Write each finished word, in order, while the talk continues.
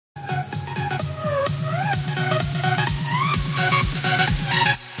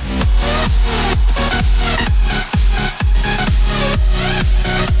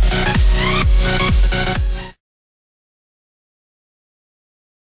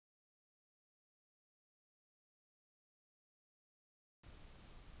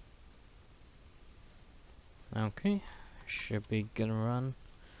Okay, should be gonna run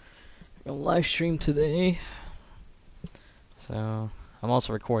a live stream today. So I'm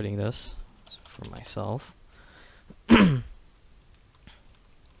also recording this for myself. Let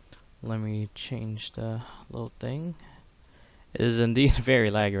me change the little thing. It is indeed very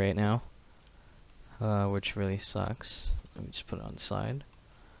laggy right now, which really sucks. Let me just put it on the side.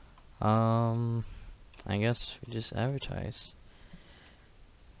 I guess we just advertise.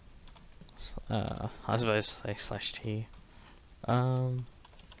 I was about to say /t.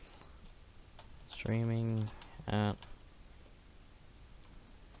 Streaming at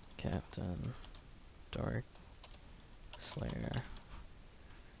Captain Dark Slayer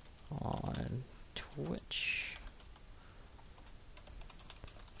on Twitch.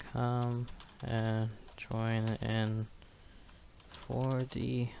 Come and join in for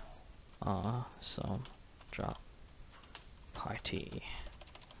the awesome drop party.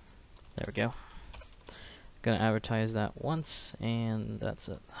 There we go. Gonna advertise that once and that's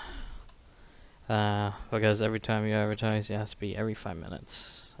it. Because every time you advertise, it has to be every 5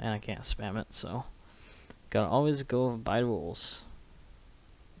 minutes, and I can't spam it, so gotta always go by the rules.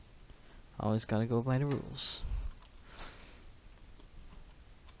 Always gotta go by the rules.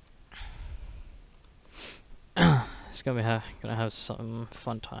 It's gonna be gonna have some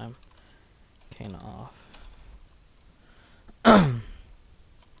fun time. Cane off.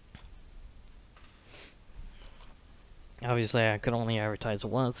 Obviously, I could only advertise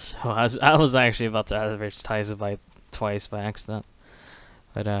once, so I was actually about to advertise it by twice by accident,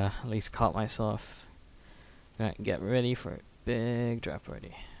 but at least caught myself. Gonna get ready for a big drop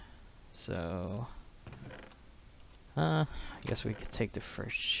party. So, I guess we could take the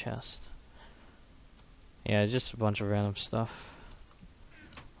first chest. Yeah, just a bunch of random stuff.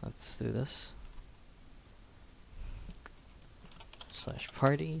 Let's do this.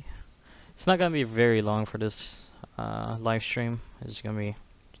 /party. It's not gonna be very long for this live stream. It's gonna be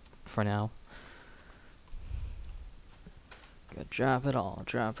for now. Go drop it all,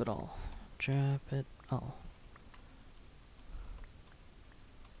 drop it all, drop it all.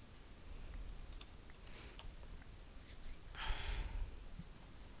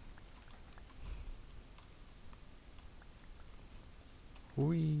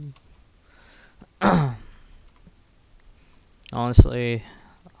 Wee. Honestly,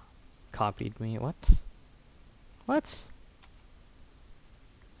 copied me. What? What?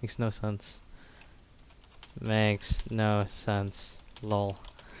 Makes no sense. Makes no sense. Lol.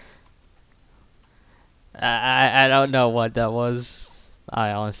 I don't know what that was.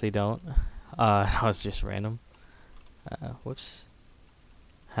 I honestly don't. That was just random. Whoops.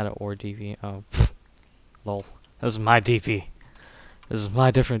 Had an or DP. Oh, pfft. Lol. This is my DP. This is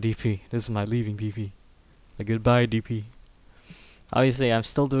my different DP. This is my leaving DP. A goodbye DP. Obviously, I'm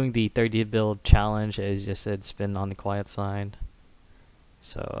still doing the 30 build challenge. As just said, it's been on the quiet side.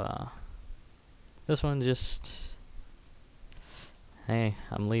 So, this one just... Hey,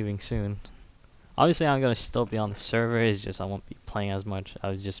 I'm leaving soon. Obviously, I'm gonna still be on the server. It's just I won't be playing as much.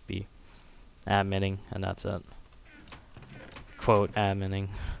 I'll just be adminning, and that's it. Quote, adminning.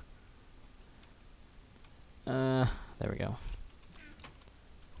 There we go.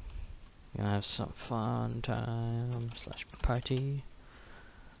 Gonna have some fun time /party.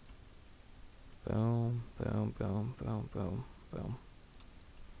 Boom, boom, boom, boom, boom, boom.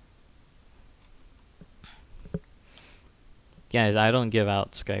 Guys, I don't give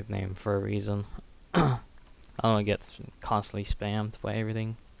out Skype name for a reason. I don't get constantly spammed by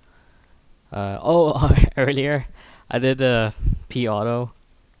everything. Earlier I did a auto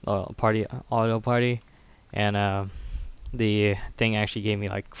party, and the thing actually gave me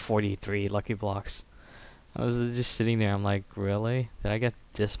like 43 lucky blocks. I was just sitting there. I'm like, really? Did I get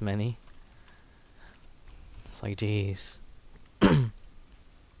this many? It's like, jeez.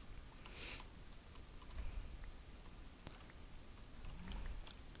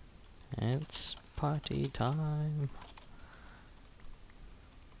 It's party time.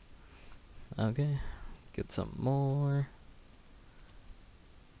 Okay, get some more.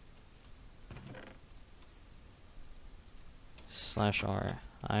 /r.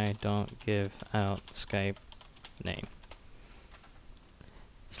 I don't give out Skype name.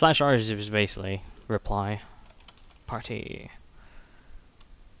 /r is just basically reply. Party.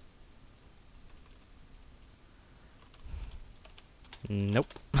 Nope.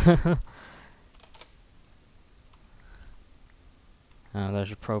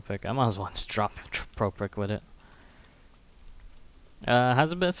 There's a pro pick. I might as well just drop a pro pick with it.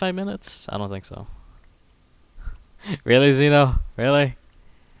 Has it been 5 minutes? I don't think so. Really, Zeno? Really?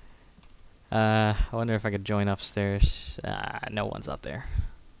 I wonder if I could join upstairs. No one's up there.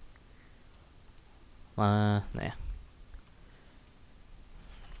 Nah.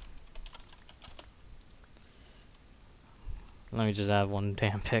 Let me just add one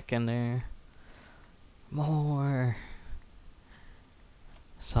damn pick in there. More.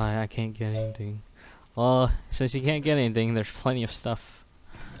 Sorry, I can't get anything. Well, since you can't get anything, there's plenty of stuff.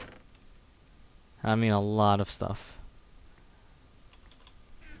 I mean, a lot of stuff.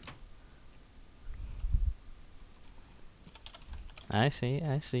 I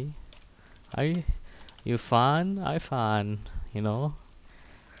see. You fun? I fun. You know?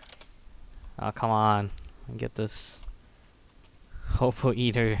 Oh, come on. Get this. Hopo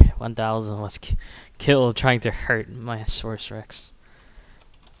Eater 1000 was killed trying to hurt my Source Rex.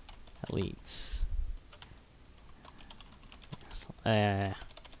 Elites. Dark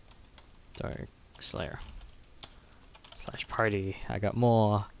Slayer. / party. I got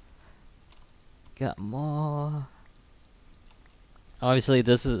more. Obviously,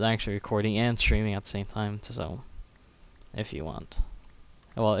 this is actually recording and streaming at the same time, so if you want.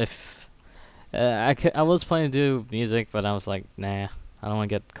 Well, if I was planning to do music, but I was like, nah, I don't want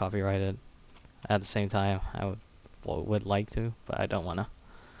to get copyrighted. At the same time, I would like to, but I don't want to.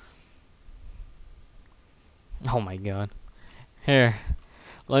 Oh my god. Here,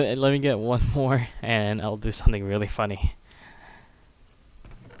 let me get one more, and I'll do something really funny.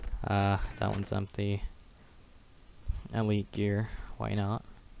 That one's empty. Elite gear, why not?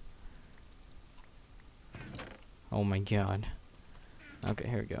 Oh my god. Okay,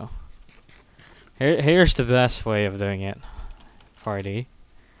 here we go. Here's the best way of doing it. Party.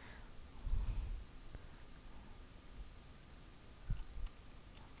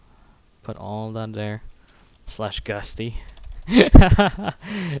 Put all that there. / Gusty.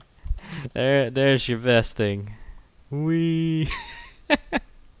 There's your best thing. Wee.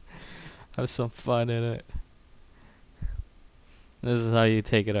 Have some fun in it. This is how you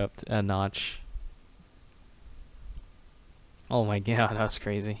take it up a notch. Oh my god, that was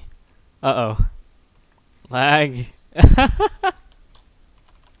crazy. Uh-oh. Lag.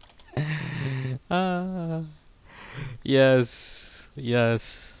 Yes.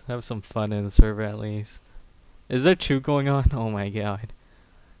 Have some fun in the server at least. Is there 2 going on? Oh my god.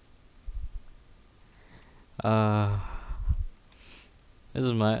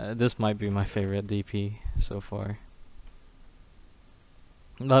 This might be my favorite DP so far.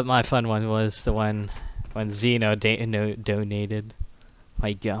 But my fun one was the one when Xeno donated.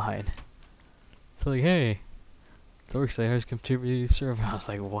 My god. It's like, hey, Dorkslayer has contributed to the server. I was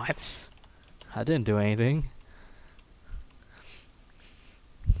like, what? I didn't do anything.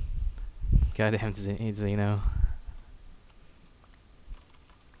 Goddamn Xeno.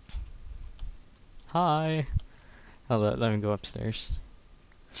 Hi. Oh, let me go upstairs.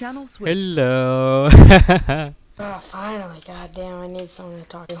 Channel switched. Hello. Oh, finally. Goddamn, I need someone to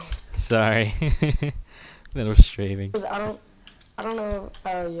talk to. Sorry. Little streaming. I don't know.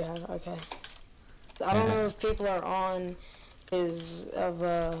 Oh, yeah, okay. I don't know if people are on because of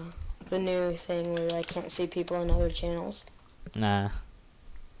the new thing where I can't see people on other channels. Nah.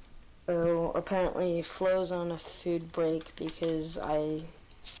 So apparently Flo's on a food break because I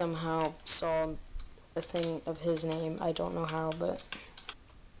somehow saw a thing of his name. I don't know how, but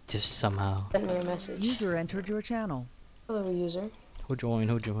Just somehow. sent me a message. User entered your channel. Hello, user. Who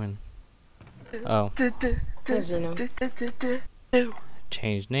joined? Oh. Hey, Zeno.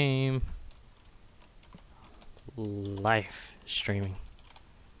 Change name. Live streaming.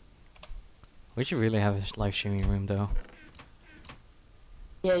 We should really have a live streaming room though.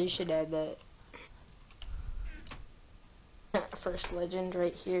 Yeah, you should add that. First legend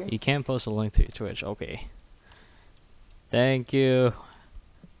right here. You can't post a link to your Twitch. Okay. Thank you.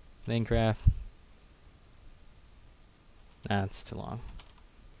 Minecraft. That's too long.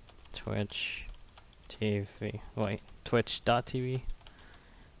 Twitch TV. Wait. Twitch.tv.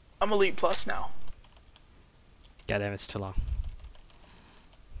 I'm Elite Plus now. Goddamn, it's too long.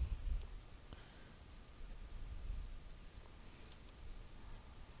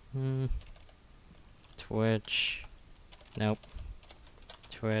 Twitch. Nope.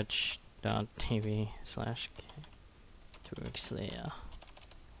 Twitch.tv / Dorkslayer.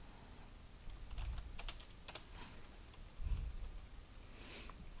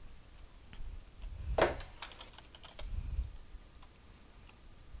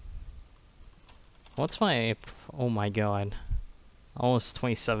 What's my... Oh my god. Almost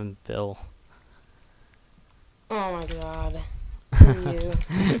 27 bill. Oh my god. Who are you?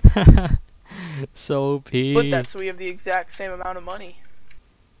 So OP. But that's so we have the exact same amount of money.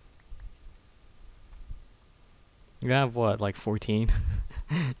 You have what, like 14?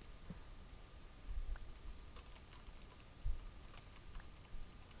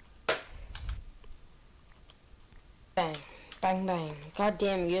 Bang bang. God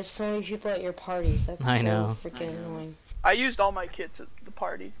damn, you have so many people at your parties. That's I so know. freaking annoying. I used all my kits at the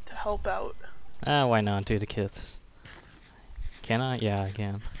party to help out. Why not do the kits? Can I? Yeah, I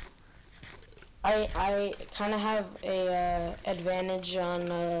can. I kind of have a advantage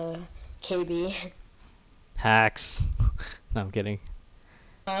on KB. Hacks. No, I'm kidding.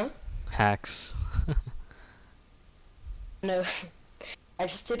 Huh? Hacks. No. I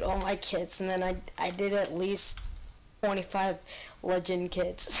just did all my kits, and then I did at least 25 legend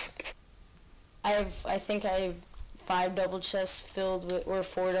kits. I think I have 5 double chests filled with, or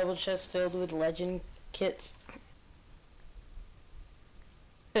 4 double chests filled with legend kits.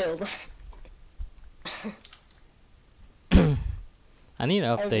 Filled. I need to I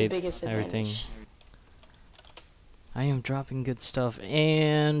have the update biggest everything. advantage. I am dropping good stuff,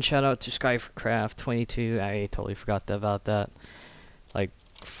 and shout out to Skycraft22. I totally forgot about that, like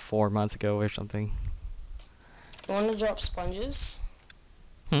 4 months ago or something. You want to drop sponges?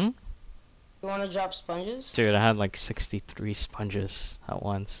 Hmm? You want to drop sponges? Dude, I had like 63 sponges at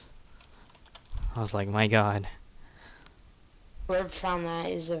once. I was like, my god. Whoever found that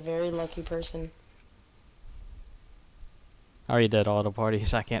is a very lucky person. I already did all the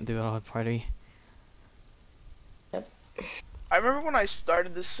parties. I can't do all the party. I remember when I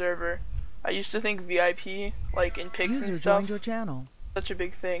started this server, I used to think VIP, like in pics User and stuff, joined your channel. such a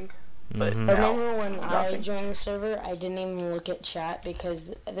big thing. But Mhm. I now, remember when I nothing. joined the server, I didn't even look at chat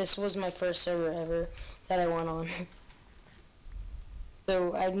because this was my first server ever that I went on.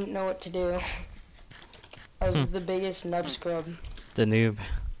 So I didn't know what to do. I was the biggest nub scrub. The noob.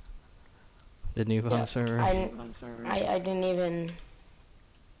 The noob on Yeah, the server. I didn't even.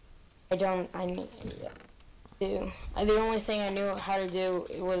 I don't. I need. Do. The only thing I knew how to do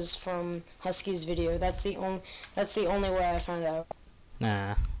was from Husky's video. That's the only way I found out.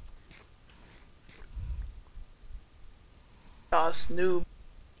 Nah. Us noob.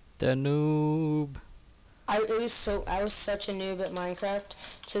 The noob. I was such a noob at Minecraft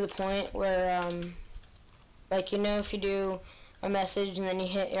to the point where like, you know, if you do a message and then you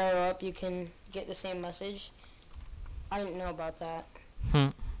hit arrow up, you can get the same message. I didn't know about that.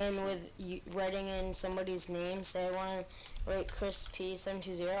 And with writing in somebody's name, say I want to write Chris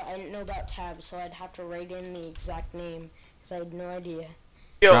P720, I didn't know about tabs, so I'd have to write in the exact name because I had no idea.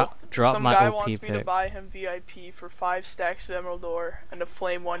 Yo, Drop some my guy OP wants me to pick. buy him VIP for 5 stacks of emerald ore and a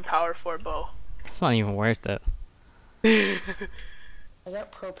flame 1 power 4 bow. It's not even worth it. I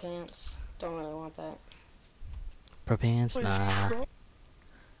got pro pants. Don't really want that. Propans? Nah.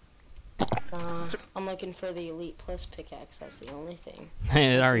 I'm looking for the Elite Plus pickaxe. That's the only thing. It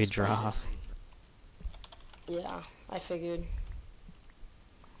That's already some dropped. sponges. Yeah, I figured. It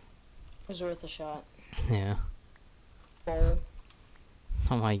was worth a shot. Yeah. Bowl.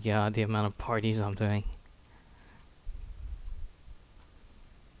 Oh my god, the amount of parties I'm doing.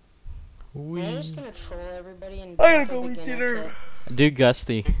 I'm just gonna troll everybody and I gotta drop a go eat beginner dinner. kit. Do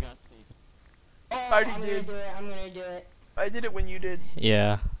Gusty. Oh, I already I'm gonna did. do it. I'm gonna do it. I did it when you did.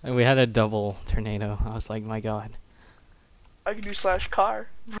 Yeah. And we had a double tornado. I was like, my god. I can do slash car.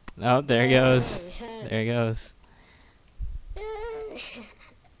 Oh, there he goes. Yay. There he goes. Yay.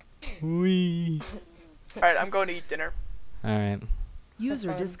 Wee. Alright, I'm going to eat dinner. Alright. User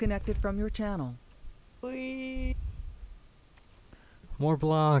fun. disconnected from your channel. More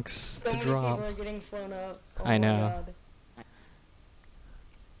blocks So to many drop. people are getting flown up. Oh I my know. God.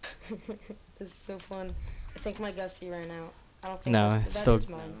 This is so fun. I think my Gusty ran out. I don't think No, that it's that still- is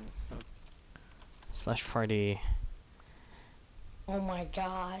mine. Slash party. Oh my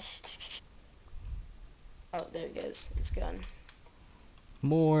gosh. Oh, there it goes. It's gone.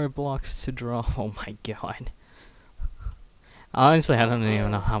 More blocks to drop. Oh my god. Honestly, I don't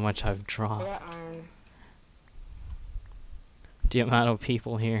even know how much I've I dropped. got iron. The amount of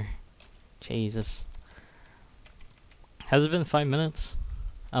people here. Jesus. Has it been 5 minutes?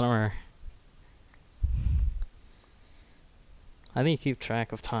 I don't know. I need to keep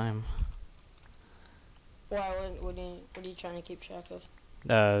track of time. Why? What are you trying to keep track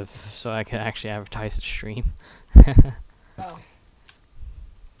of? So I can actually advertise the stream. Oh.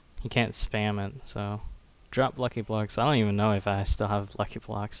 You can't spam it, so. Drop lucky blocks. I don't even know if I still have lucky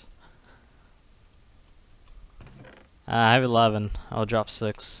blocks. I have 11. I'll drop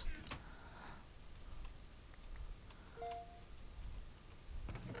 6.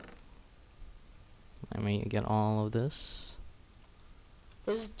 Let me get all of this.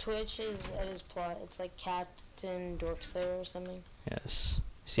 His Twitch is at his plot. It's like Captain Dorkslayer or something. Yes.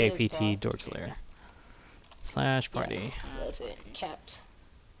 It is CAPT blocked. Dorkslayer. Slash party. Yeah, that's it. Capped.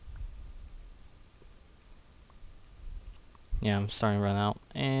 Yeah, I'm starting to run out.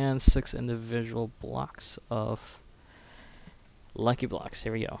 And 6 individual blocks of Lucky blocks.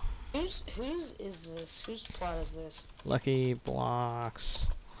 Here we go. Whose is this? Whose plot is this? Lucky blocks.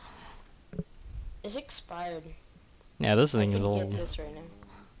 It's expired. Yeah, this I thing is could old. get this right now.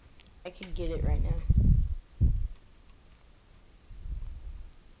 I could get it right now.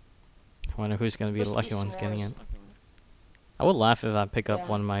 I wonder who's gonna be the What's lucky these ones getting it. s'mores? I would laugh if I pick up Yeah.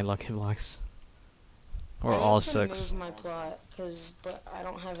 one of my lucky blocks. Or I need all to 6. move my plot, but I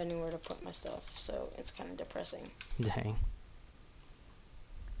don't have anywhere to put my stuff, so it's kind of depressing. Dang.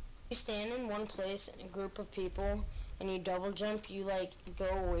 You stand in one place in a group of people, and you double jump, you like go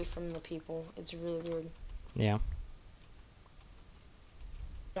away from the people. It's really weird. Yeah.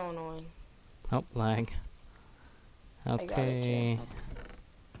 So annoying. Oh, lag. got it Okay.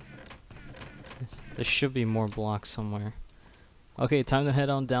 There should be more blocks somewhere. Okay, time to head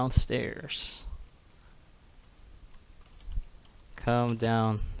on downstairs. Come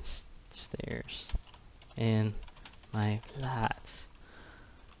down stairs in my flats.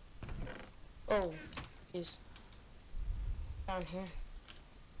 Oh, jeez. Down here.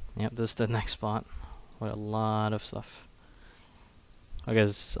 Yep, this is the next spot with a lot of stuff.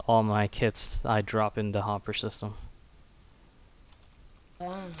 Because all my kits I drop in the hopper system.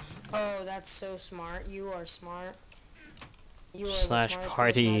 Oh, that's so smart. You are smart. You are the Slash smartest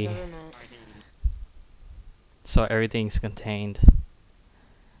party. person I've ever met. So everything's contained.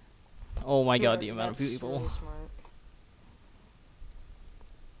 Oh my You god, are- the amount of that's people. really smart.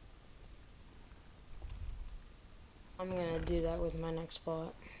 I'm gonna do that with my next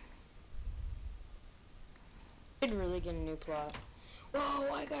plot. Should really get a new plot.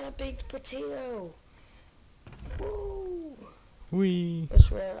 Whoa, I got a baked potato! Woo! Wee.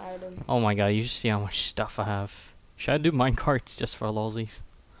 This rare item. Oh my god, you should see how much stuff I have. Should I do minecarts just for lolsies?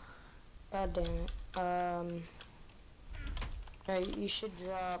 God damn it. No, you should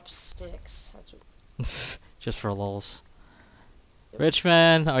drop sticks. That's what. Just for lols. Rich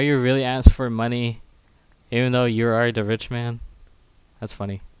man, are you really asked for money even though you are the rich man? That's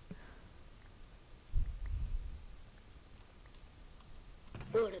funny.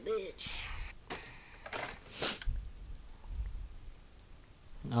 What a bitch.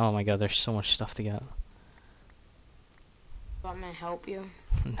 Oh my god, there's so much stuff to get. Want me to help you?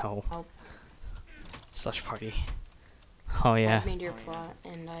 No. Help. Such party. Oh yeah. Help me to your plot,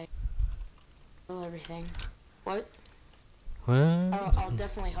 and I will everything. What? What? I'll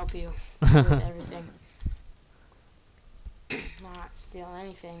definitely help you with everything. Not steal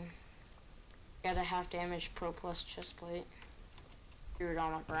anything. Got a half damage Pro Plus chest plate. Threw it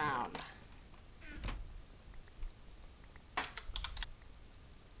on the ground.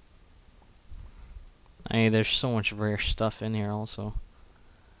 Hey, there's so much rare stuff in here also.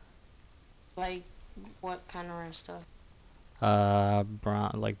 Like, what kind of rare stuff?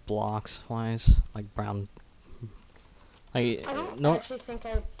 Brown, like blocks wise, like brown. Like, I don't no, actually think I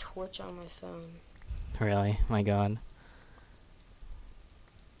have Twitch on my phone. really, my god.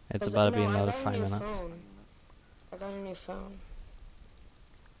 It's about to be No, I another got a 5 new minutes. phone. I got a new phone.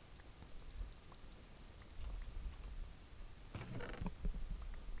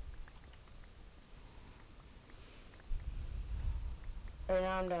 Right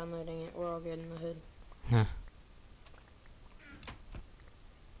now I'm downloading it. We're all good in the hood.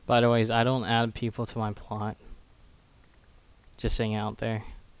 By the way, I don't add people to my plot. Just saying out there.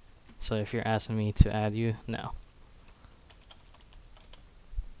 So if you're asking me to add you, no.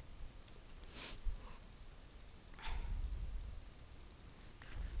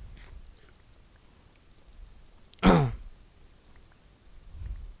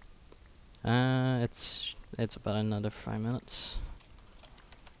 It's about another 5 minutes.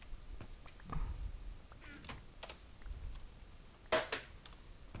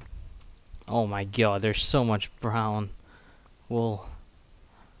 Oh my god, there's so much brown wool.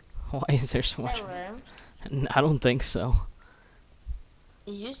 Why is there so Is much? that rare? I don't think so.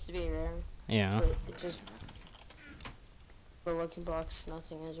 It used to be rare, Yeah. but it just... The Lucky Blocks,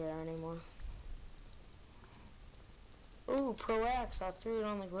 nothing is rare anymore. Ooh, Pro Axe, I threw it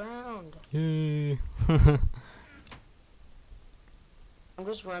on the ground. Yay. I'm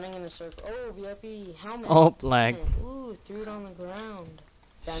just running in a circle. Oh, VIP, helmet. Oh, lag. Ooh, threw it on the ground.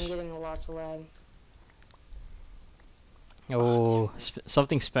 Yeah, I'm getting lots of lag. Oh,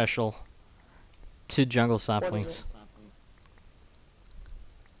 something special. 2 jungle What is saplings. it?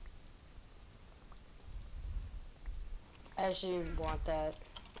 I actually want that,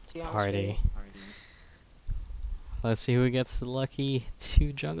 to be honest with Party. you. Let's see who gets the lucky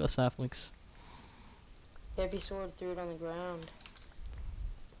 2 jungle saplings. VIP Sword threw it on the ground.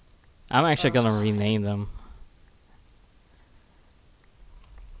 I'm actually gonna rename them.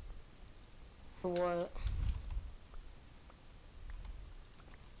 For what?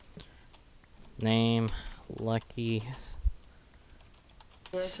 lucky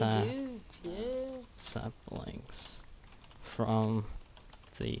Yeah, Sa- dudes, yeah. saplings from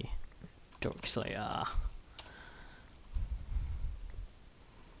the Dork Slayer.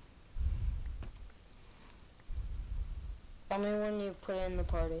 Tell me when you put in the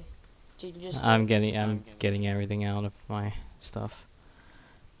party. Did you just I'm hit? getting everything out of my stuff.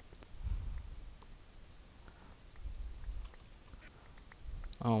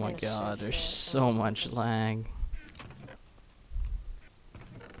 Oh my gonna god, search there's that so first. much lag.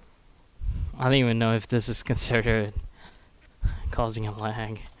 I don't even know if this is considered causing a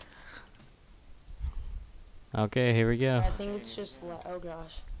lag. Okay, here we go. I think it's just oh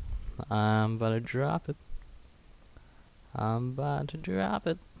gosh. I'm about to drop it. I'm about to drop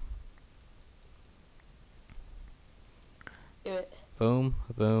it. Do it. Boom,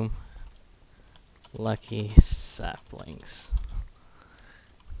 boom. Lucky saplings.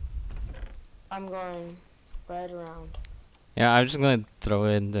 I'm going right around. Yeah, I'm just gonna throw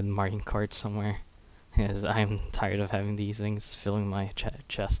it in the marking cart somewhere. Because I'm tired of having these things filling my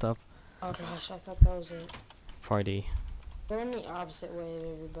chest up. Oh gosh, I thought that was it. Party. Go in the opposite way of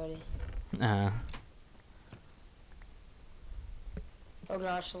everybody. Oh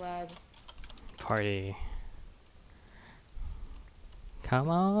gosh, lag. Party. Come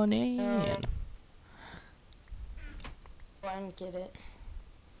on in. No. Oh, I didn't get it.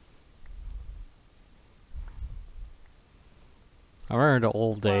 I remember the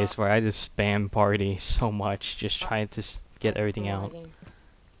old Wow. days where I just spam party so much, just trying to get everything I'm out. lagging.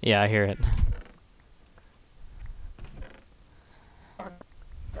 Yeah, I hear it.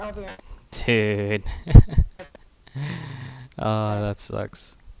 I'll be right. Dude. Oh, that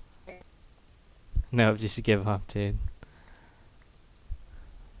sucks. No, just give up, dude.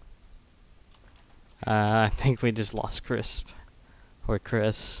 I think we just lost Crisp. Or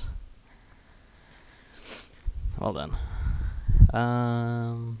Chris. Well done.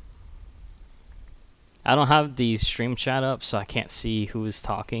 I don't have the stream chat up, so I can't see who is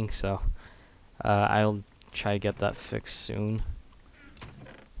talking, so I'll try to get that fixed soon.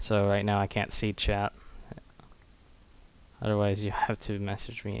 So right now I can't see chat. Otherwise you have to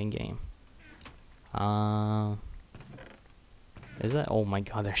message me in game. Is that? Oh my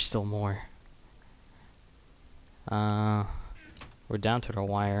god, there's still more. We're down to the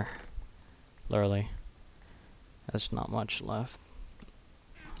wire. Literally. There's not much left.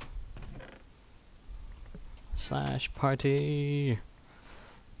 Slash party.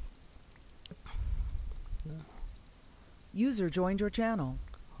 User joined your channel.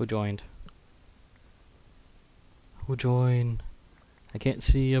 Who joined? Who joined? I can't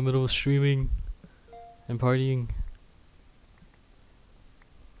see. I'm in the middle of streaming and partying.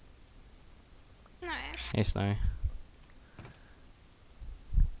 Hey, Snowy.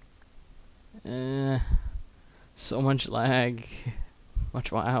 So much lag.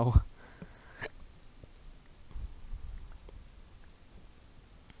 Much wow.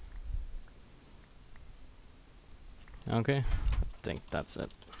 Okay, I think that's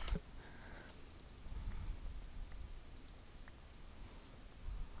it.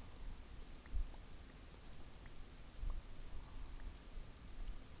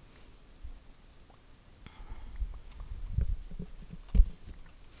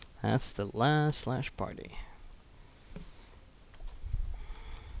 That's the last slash party.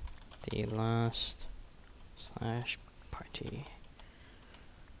 The last slash party.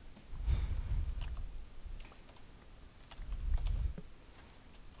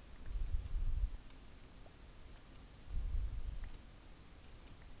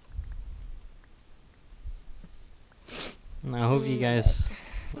 And I hope you guys.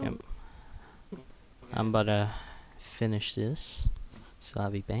 Yep. I'm about to finish this, so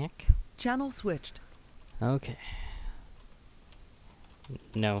I'll be back. Channel switched. Okay.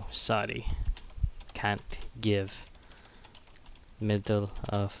 No, sorry. Can't give. Middle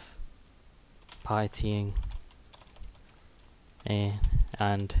of partying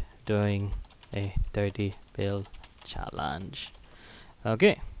and doing a 30 build challenge.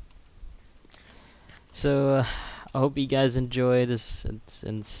 Okay. So I hope you guys enjoy this. It's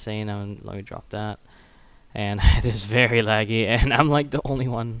insane. Let me drop that. And it is very laggy, and I'm like the only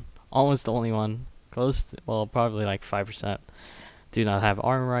one, almost the only one, close to, well, probably like 5% do not have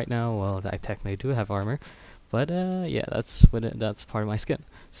armor right now. Well, I technically do have armor, but yeah, that's that's part of my skin.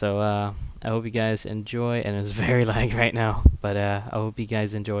 So I hope you guys enjoy, and it's very laggy right now, but I hope you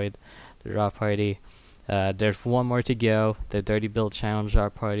guys enjoyed the drop party. There's one more to go, the Dirty Build Challenge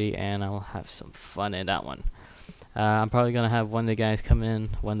drop party, and I'll have some fun in that one. I'm probably gonna have one of the guys come in,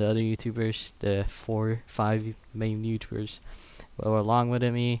 one of the other YouTubers, the 4-5 main YouTubers, along with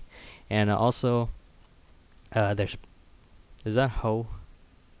me, and also Is that a hoe?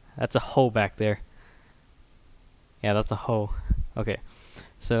 That's a hoe back there. Yeah, that's a hoe. Okay,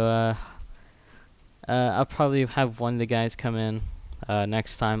 so I'll probably have one of the guys come in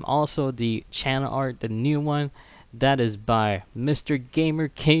next time. Also, the channel art, the new one, that is by Mr. Gamer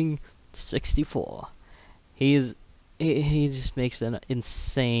King 64. He just makes an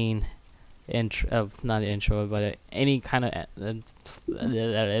insane intro, not intro, but any kind of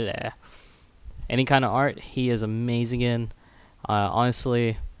any kind of art. He is amazing in.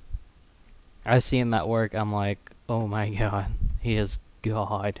 Honestly, I see him at work. I'm like, oh my god, he is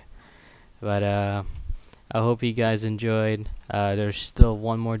God. But I hope you guys enjoyed. There's still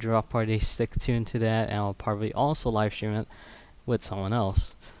one more drop party. Stick tuned to that, and I'll probably also live stream it with someone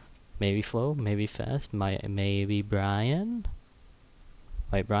else. Maybe Flo, maybe Fest, maybe Brian.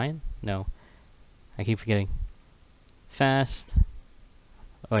 Wait, Brian? No, I keep forgetting. Fast.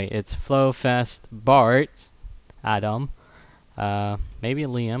 Wait, it's Flo, Fest, Bart, Adam, maybe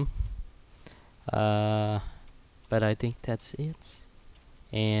Liam. But I think that's it.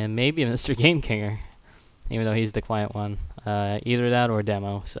 And maybe Mr. Game Kinger, even though he's the quiet one. Either that or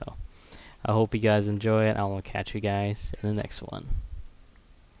demo. So I hope you guys enjoy it. I will catch you guys in the next one.